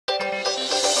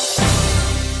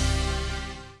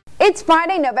It's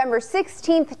Friday, November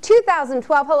 16th,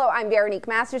 2012. Hello, I'm Veronique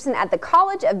Masterson at the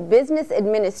College of Business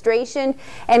Administration,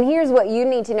 and here's what you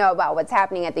need to know about what's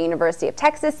happening at the University of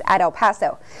Texas at El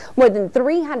Paso. More than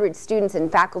 300 students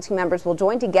and faculty members will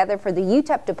join together for the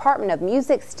UTEP Department of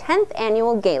Music's 10th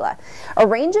annual gala. A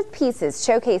range of pieces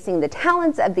showcasing the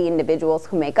talents of the individuals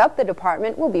who make up the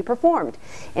department will be performed.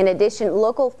 In addition,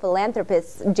 local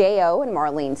philanthropists J.O. and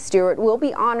Marlene Stewart will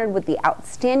be honored with the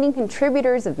Outstanding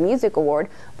Contributors of Music Award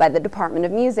by the Department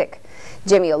of Music.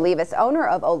 Jimmy Olivas, owner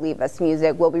of OLIVAS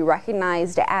Music, will be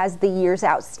recognized as the year's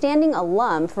outstanding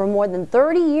alum for more than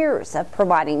 30 years of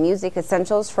providing music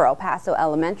essentials for El Paso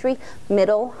elementary,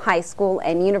 middle, high school,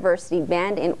 and university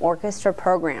band and orchestra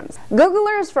programs.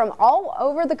 Googlers from all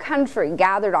over the country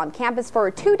gathered on campus for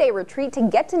a two-day retreat to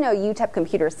get to know UTEP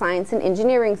computer science and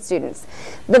engineering students.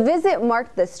 The visit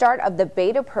marked the start of the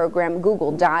beta program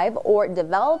Google Dive, or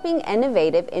Developing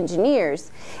Innovative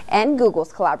Engineers, and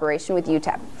Google's collaboration with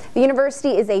UTEP. The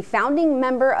university is a founding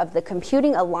member of the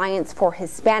Computing Alliance for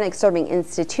Hispanic Serving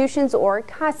Institutions, or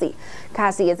CASI.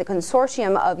 CASI is a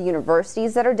consortium of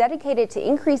universities that are dedicated to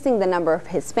increasing the number of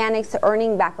Hispanics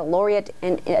earning baccalaureate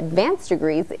and advanced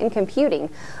degrees in computing,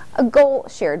 a goal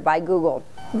shared by Google.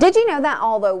 Did you know that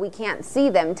although we can't see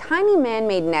them, tiny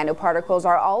man-made nanoparticles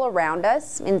are all around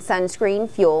us in sunscreen,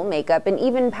 fuel, makeup, and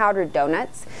even powdered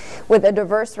donuts? With a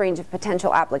diverse range of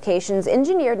potential applications,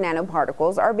 engineered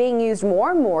nanoparticles are being used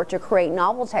more and more to create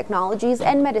novel technologies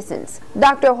and medicines.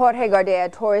 Dr. Jorge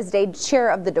Gardea Torres, chair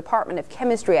of the Department of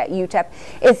Chemistry at UTEP,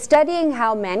 is studying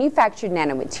how manufactured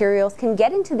nanomaterials can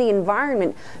get into the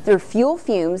environment through fuel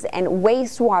fumes and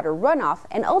wastewater runoff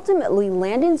and ultimately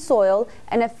land in soil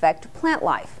and affect plant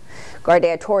life.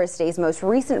 Gardea Torres' most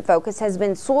recent focus has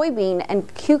been soybean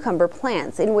and cucumber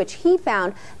plants, in which he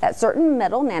found that certain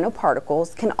metal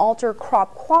nanoparticles can alter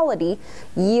crop quality,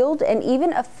 yield, and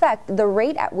even affect the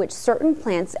rate at which certain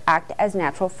plants act as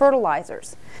natural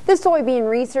fertilizers. The soybean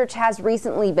research has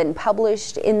recently been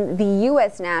published in the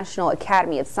U.S. National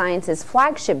Academy of Sciences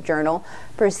flagship journal,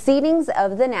 Proceedings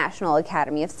of the National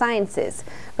Academy of Sciences.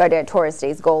 Gardea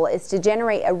Torres' goal is to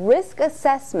generate a risk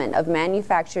assessment of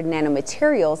manufactured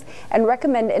nanomaterials and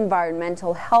recommend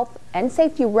environmental, health, and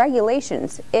safety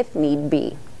regulations if need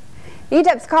be.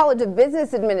 UTEP's College of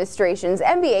Business Administration's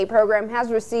MBA program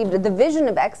has received the Vision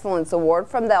of Excellence Award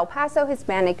from the El Paso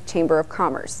Hispanic Chamber of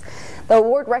Commerce. The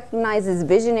award recognizes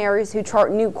visionaries who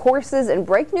chart new courses and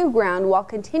break new ground while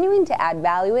continuing to add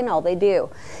value in all they do.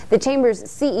 The Chamber's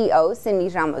CEO, Cindy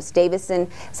Ramos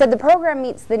Davison, said the program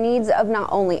meets the needs of not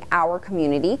only our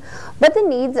community, but the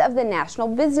needs of the national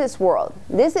business world.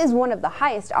 This is one of the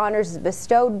highest honors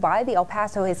bestowed by the El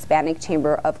Paso Hispanic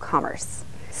Chamber of Commerce.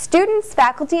 Students,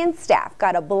 faculty, and staff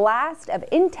got a blast of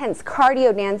intense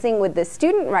cardio dancing with the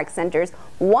Student Rec Center's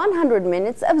 100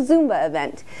 Minutes of Zumba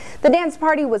event. The dance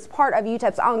party was part of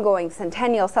UTEP's ongoing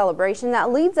centennial celebration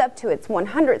that leads up to its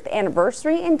 100th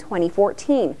anniversary in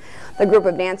 2014. The group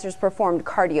of dancers performed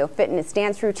cardio fitness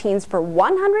dance routines for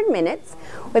 100 minutes,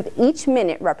 with each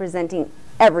minute representing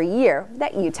every year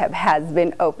that UTEP has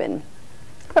been open.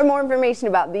 For more information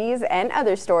about these and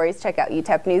other stories, check out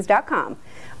utepnews.com.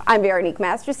 I'm Veronique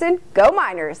Masterson. Go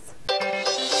Miners!